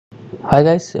Hi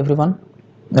guys everyone,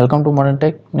 welcome to modern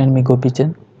tech. నేను మీ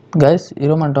Gopichand. Guys,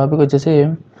 ఈరోజు మన టాపిక్ వచ్చేసి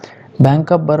బ్యాంక్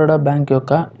ఆఫ్ బరోడా బ్యాంక్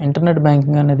యొక్క ఇంటర్నెట్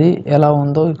బ్యాంకింగ్ అనేది ఎలా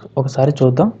ఉందో ఒకసారి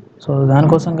చూద్దాం. సో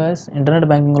దానికోసం గైస్ ఇంటర్నెట్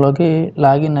బ్యాంకింగ్లోకి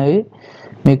లాగిన్ అయ్యి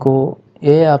మీకు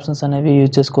ఏ ఆప్షన్స్ అనేవి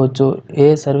యూజ్ చేసుకోవచ్చు, ఏ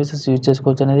సర్వీసెస్ యూజ్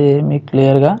చేసుకోవచ్చు అనేది మీకు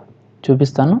క్లియర్గా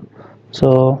చూపిస్తాను. సో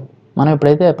మనం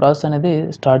ఇప్పుడైతే ప్రాసెస్ అనేది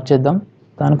స్టార్ట్ చేద్దాం.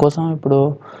 దానికోసం ఇప్పుడు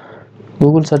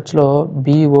గూగుల్ సెర్చ్లో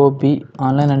BOB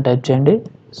ఆన్లైన్ అని టైప్ చేయండి.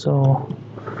 సో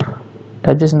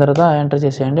టైప్ చేసిన తర్వాత ఎంటర్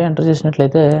చేసేయండి. ఎంటర్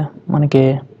చేసినట్లయితే మనకి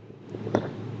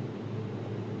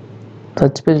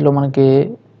సెర్చ్ పేజ్లో మనకి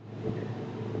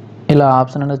ఇలా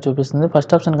ఆప్షన్ అనేది చూపిస్తుంది.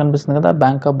 ఫస్ట్ ఆప్షన్ కనిపిస్తుంది కదా,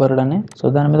 బ్యాంక్ ఆఫ్ బరోడా అని. సో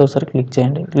దాని మీద ఒకసారి క్లిక్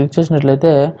చేయండి. క్లిక్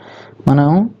చేసినట్లయితే మనం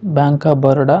బ్యాంక్ ఆఫ్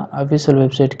బరోడా అఫీషియల్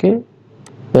వెబ్సైట్కి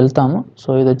వెళ్తాము.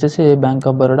 సో ఇది వచ్చేసి bank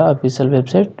of Baroda official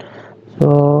website. So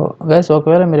guys,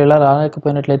 ఒకవేళ మీరు ఇలా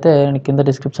రాలేకపోయినట్లయితే నేను కింద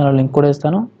డిస్క్రిప్షన్లో లింక్ కూడా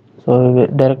ఇస్తాను. సో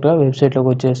డైరెక్ట్గా వెబ్సైట్లోకి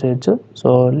వచ్చేసేయచ్చు. సో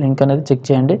లింక్ అనేది చెక్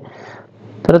చేయండి.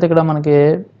 తర్వాత ఇక్కడ మనకి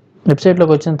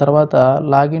వెబ్సైట్లోకి వచ్చిన తర్వాత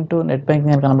లాగిన్ టు నెట్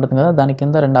బ్యాంకింగ్ అని కనబడుతుంది కదా, దాని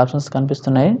కింద రెండు ఆప్షన్స్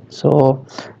కనిపిస్తున్నాయి. సో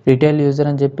రిటైల్ యూజర్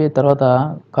అని చెప్పి, తర్వాత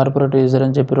కార్పొరేట్ యూజర్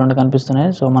అని చెప్పి రెండు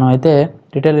కనిపిస్తున్నాయి. సో మనం అయితే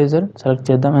రిటైల్ యూజర్ సెలెక్ట్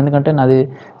చేద్దాం, ఎందుకంటే నాది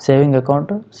సేవింగ్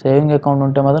అకౌంట్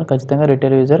ఉంటే మాత్రం ఖచ్చితంగా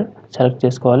రిటైల్ యూజర్ సెలెక్ట్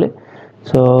చేసుకోవాలి.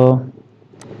 సో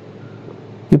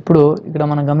ఇప్పుడు ఇక్కడ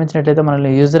మనం గమనించినట్లయితే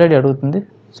మనల్ని యూజర్ ఐడి అడుగుతుంది.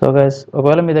 సో గైస్,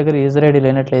 ఒకవేళ మీ దగ్గర యూజర్ ఐడి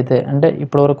లేనట్లయితే, అంటే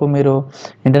ఇప్పటివరకు మీరు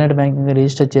ఇంటర్నెట్ బ్యాంకింగ్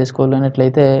రిజిస్టర్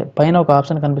చేసుకోలేనట్లయితే పైన ఒక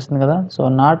ఆప్షన్ కనిపిస్తుంది కదా, so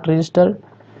not register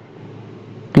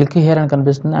click here అని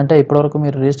కనిపిస్తుంది. అంటే ఇప్పటివరకు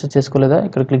మీరు రిజిస్టర్ చేసుకోలేదా,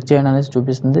 ఇక్కడ క్లిక్ చేయండి అనేసి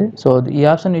చూపిస్తుంది. సో ఈ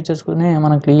ఆప్షన్ యూజ్ చేసుకుని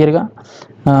మనం క్లియర్గా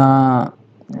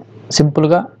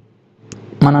సింపుల్గా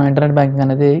మనం ఇంటర్నెట్ బ్యాంకింగ్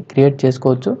అనేది క్రియేట్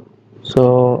చేసుకోవచ్చు. సో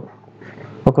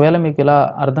ఒకవేళ మీకు ఇలా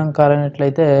అర్థం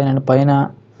కాలేనట్లయితే నేను పైన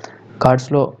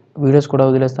కార్డ్స్లో వీడియోస్ కూడా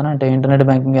వదిలేస్తాను. అంటే ఇంటర్నెట్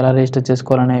బ్యాంకింగ్ ఎలా రిజిస్టర్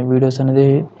చేసుకోవాలనే వీడియోస్ అనేది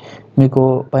మీకు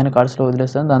పైన కార్డ్స్లో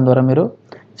వదిలేస్తాను. దాని ద్వారా మీరు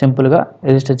సింపుల్గా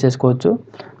రిజిస్టర్ చేసుకోవచ్చు.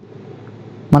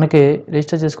 మనకి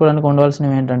రిజిస్టర్ చేసుకోవడానికి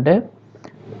ఉండవలసినవి ఏంటంటే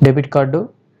డెబిట్ కార్డు,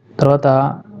 తర్వాత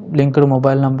లింక్డ్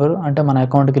మొబైల్ నెంబరు, అంటే మన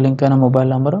అకౌంట్కి లింక్ అయిన mobile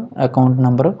number, account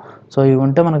number. So ఇవి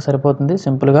ఉంటే మనకు సరిపోతుంది.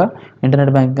 సింపుల్గా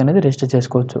ఇంటర్నెట్ బ్యాంకింగ్ అనేది రిజిస్టర్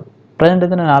చేసుకోవచ్చు. ప్రజెంట్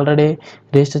అయితే నేను ఆల్రెడీ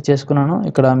రిజిస్టర్ చేసుకున్నాను.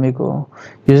 ఇక్కడ మీకు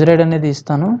యూజర్ ఐడి అనేది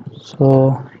ఇస్తాను. సో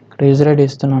ఇక్కడ యూజర్ ఐడి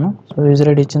ఇస్తున్నాను. సో యూజర్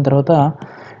ఐడి ఇచ్చిన తర్వాత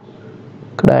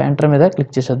ఇక్కడ ఎంటర్ మీద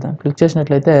క్లిక్ చేసేద్దాం. క్లిక్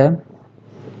చేసినట్లయితే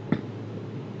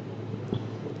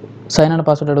సైన్ అండ్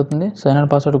పాస్వర్డ్ అడుగుతుంది. సైన్ అండ్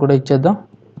పాస్వర్డ్ కూడా ఇచ్చేద్దాం.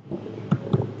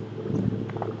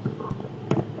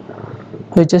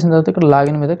 ఇచ్చేసిన తర్వాత ఇక్కడ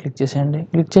లాగిన్ మీద క్లిక్ చేసేయండి.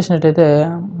 క్లిక్ చేసినట్టయితే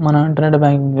మన ఇంటర్నెట్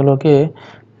బ్యాంకింగ్లోకి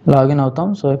లాగిన్ అవుతాం.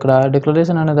 సో ఇక్కడ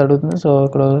డిక్లరేషన్ అనేది అడుగుతుంది. సో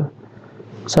ఇక్కడ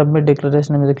సబ్మిట్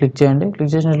డిక్లరేషన్ మీద క్లిక్ చేయండి.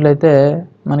 క్లిక్ చేసినట్లయితే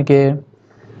మనకి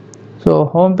సో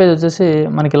హోమ్ పేజ్ వచ్చేసి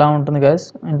మనకి ఇలా ఉంటుంది గైస్.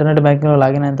 ఇంటర్నెట్ బ్యాంకింగ్లో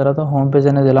లాగిన్ అయిన తర్వాత హోమ్ పేజ్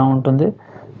అనేది ఇలా ఉంటుంది.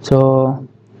 సో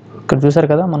ఇక్కడ చూసారు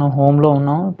కదా, మనం హోమ్లో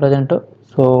ఉన్నాం ప్రజెంట్.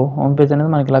 సో హోమ్ పేజ్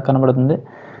అనేది మనకి ఇలా కనబడుతుంది.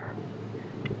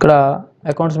 ఇక్కడ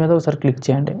అకౌంట్స్ మీద ఒకసారి క్లిక్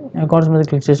చేయండి. అకౌంట్స్ మీద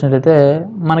క్లిక్ చేసినట్లయితే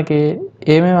మనకి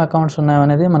ఏమేమి అకౌంట్స్ ఉన్నాయో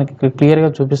అనేది మనకి క్లియర్గా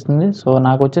చూపిస్తుంది. సో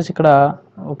నాకు వచ్చేసి ఇక్కడ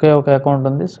ఒకే ఒక అకౌంట్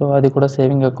ఉంది. సో అది కూడా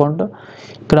సేవింగ్ అకౌంట్.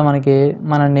 ఇక్కడ మనకి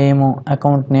మన నేము,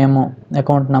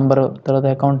 అకౌంట్ నెంబరు, తర్వాత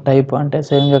అకౌంట్ టైప్, అంటే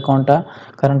సేవింగ్ అకౌంటా,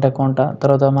 కరెంట్ అకౌంటా,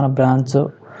 తర్వాత మన బ్రాంచ్,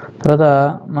 తర్వాత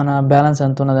మన బ్యాలెన్స్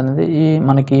ఎంత ఉన్నది అనేది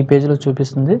మనకి ఈ పేజ్లో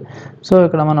చూపిస్తుంది. సో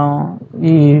ఇక్కడ మనం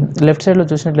ఈ లెఫ్ట్ సైడ్లో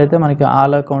చూసినట్లయితే మనకి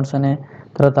ఆల్ అకౌంట్స్ అని,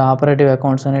 తర్వాత ఆపరేటివ్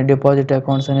అకౌంట్స్ అని, డిపాజిట్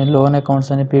అకౌంట్స్ అని, లోన్ అకౌంట్స్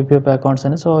అని, పీపీఎఫ్ అకౌంట్స్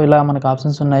అని, సో ఇలా మనకు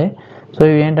ఆప్షన్స్ ఉన్నాయి. సో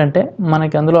ఇవి ఏంటంటే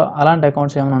మనకి అందులో అలాంటి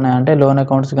అకౌంట్స్ ఏమైనా ఉన్నాయంటే లోన్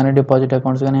అకౌంట్స్ కానీ, డిపాజిట్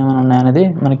అకౌంట్స్ కానీ ఏమైనా ఉన్నాయనేది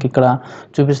మనకి ఇక్కడ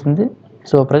చూపిస్తుంది.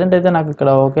 సో ప్రజెంట్ అయితే నాకు ఇక్కడ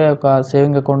ఒకే ఒక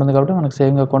సేవింగ్ అకౌంట్ ఉంది కాబట్టి మనకి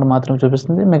సేవింగ్ అకౌంట్ మాత్రం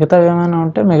చూపిస్తుంది. మిగతావి ఏమైనా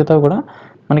ఉంటే మిగతావి కూడా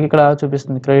మనకి ఇక్కడ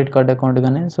చూపిస్తుంది. క్రెడిట్ కార్డ్ అకౌంట్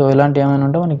కానీ, సో ఇలాంటివి ఏమైనా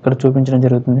ఉంటే మనకి ఇక్కడ చూపించడం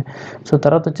జరుగుతుంది. సో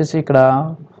తర్వాత వచ్చేసి ఇక్కడ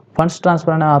ఫండ్స్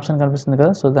ట్రాన్స్ఫర్ అనే ఆప్షన్ కనిపిస్తుంది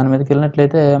కదా, సో దాని మీదకి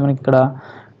వెళ్ళినట్లయితే మనకి ఇక్కడ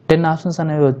 10 ఆప్షన్స్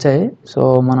అనేవి వచ్చాయి. సో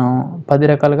మనం 10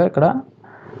 రకాలుగా ఇక్కడ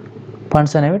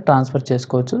ఫండ్స్ అనేవి ట్రాన్స్ఫర్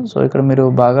చేసుకోవచ్చు. సో ఇక్కడ మీరు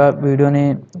బాగా వీడియోని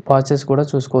పాజ్ చేసి కూడా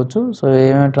చూసుకోవచ్చు. సో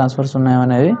ఏమేమి ట్రాన్స్ఫర్స్ ఉన్నాయో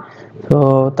అనేవి. సో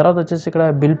తర్వాత వచ్చేసి ఇక్కడ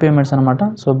బిల్ పేమెంట్స్ అనమాట.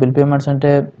 సో బిల్ పేమెంట్స్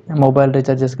అంటే మొబైల్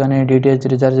రీఛార్జెస్ కానీ, డిటిహెచ్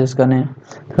రీఛార్జెస్ కానీ,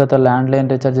 తర్వాత ల్యాండ్లైన్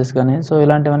రీఛార్జెస్ కానీ, సో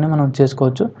ఇలాంటివన్నీ మనం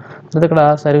చేసుకోవచ్చు. తర్వాత ఇక్కడ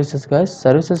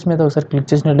సర్వీసెస్ మీద ఒకసారి క్లిక్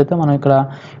చేసినట్లయితే మనం ఇక్కడ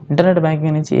ఇంటర్నెట్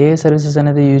బ్యాంకింగ్ నుంచి ఏ సర్వీసెస్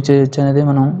అనేది యూజ్ చేయొచ్చు అనేది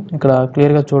మనం ఇక్కడ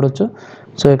క్లియర్గా చూడొచ్చు.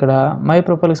 సో ఇక్కడ మై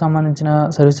ప్రొఫైల్కి సంబంధించిన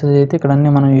సర్వీసెస్ అయితే ఇక్కడ అన్నీ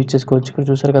మనం యూజ్ చేసుకోవచ్చు. ఇక్కడ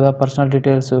చూసారు కదా, personal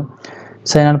details,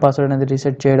 sign and password అనేది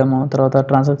రీసెట్ చేయడము, తర్వాత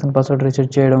ట్రాన్సాక్షన్ పాస్వర్డ్ రీసెట్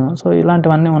చేయడము, సో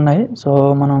ఇలాంటివన్నీ ఉన్నాయి. సో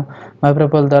మనం మై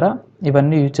ప్రొఫైల్ ద్వారా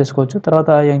ఇవన్నీ యూజ్ చేసుకోవచ్చు. తర్వాత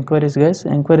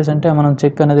ఎంక్వైరీస్ అంటే మనం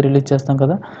చెక్ అనేది రిలీజ్ చేస్తాం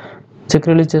కదా, చెక్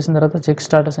రిలీజ్ చేసిన తర్వాత చెక్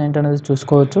స్టాటస్ ఏంటి అనేది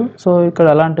చూసుకోవచ్చు. సో ఇక్కడ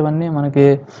అలాంటివన్నీ మనకి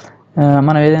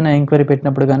మనం ఏదైనా ఎంక్వైరీ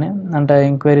పెట్టినప్పుడు కానీ అంటే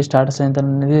ఎంక్వైరీ స్టాటస్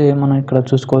అనేది మనం ఇక్కడ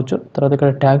చూసుకోవచ్చు. తర్వాత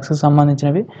ఇక్కడ ట్యాక్స్కి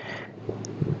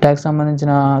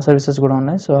సంబంధించిన సర్వీసెస్ కూడా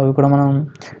ఉన్నాయి. సో అవి కూడా మనం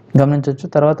గమనించవచ్చు.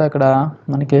 తర్వాత ఇక్కడ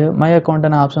మనకి మై అకౌంట్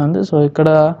అనే ఆప్షన్ ఉంది. సో ఇక్కడ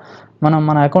మనం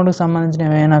మన అకౌంట్కి సంబంధించిన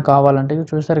ఏమైనా కావాలంటే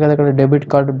చూస్తారు కదా ఇక్కడ డెబిట్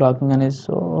కార్డు బ్లాకింగ్ అని,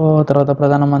 సో తర్వాత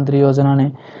ప్రధానమంత్రి యోజన అని,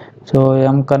 సో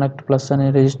కనెక్ట్ ప్లస్ అని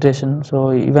రిజిస్ట్రేషన్, సో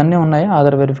ఇవన్నీ ఉన్నాయి.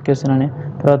 ఆధార్ వెరిఫికేషన్ అని,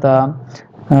 తర్వాత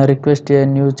రిక్వెస్ట్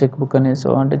న్యూ చెక్ బుక్ అని, సో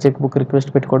అంటే చెక్ బుక్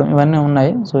రిక్వెస్ట్ పెట్టుకోవడం, ఇవన్నీ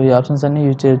ఉన్నాయి. సో ఈ ఆప్షన్స్ అన్నీ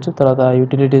యూజ్ చేయొచ్చు. తర్వాత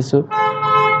యూటిలిటీస్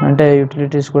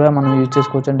కూడా మనం యూజ్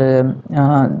చేసుకోవచ్చు. అంటే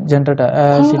జనరేట్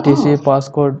సిటీసీ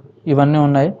పాస్కోడ్ ఇవన్నీ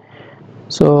ఉన్నాయి.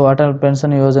 సో అటల్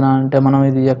పెన్షన్ యోజన అంటే మనం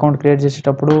ఇది అకౌంట్ క్రియేట్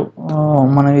చేసేటప్పుడు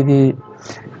మనం ఇది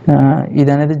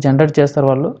అనేది జనరేట్ చేస్తారు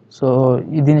వాళ్ళు. సో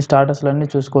దీని స్టాటస్లు అన్నీ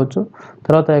చూసుకోవచ్చు.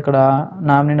 తర్వాత ఇక్కడ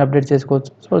నామినీని అప్డేట్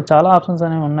చేసుకోవచ్చు. సో చాలా ఆప్షన్స్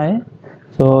అనేవి ఉన్నాయి.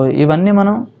 సో ఇవన్నీ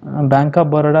మనం bank of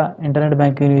Baroda internet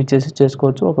banking use చేసి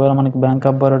చేసుకోవచ్చు. ఒకవేళ మనకి బ్యాంక్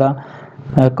ఆఫ్ బరోడా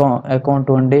అకౌంట్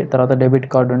ఉండి, తర్వాత డెబిట్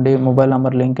కార్డు ఉండి, మొబైల్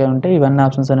నెంబర్ లింక్ అయి ఉంటే ఇవన్నీ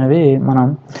ఆప్షన్స్ అనేవి మనం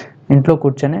ఇంట్లో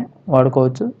కూర్చొని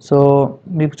వాడుకోవచ్చు. సో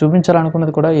మీకు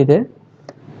చూపించాలనుకున్నది కూడా ఇదే.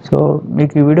 సో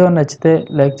మీకు ఈ వీడియో నచ్చితే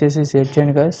లైక్ చేసి షేర్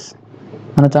చేయండి గైస్.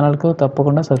 మన ఛానల్కు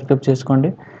తప్పకుండా సబ్స్క్రైబ్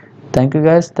చేసుకోండి. Thank you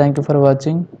guys, thank you for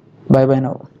watching. By by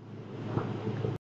now.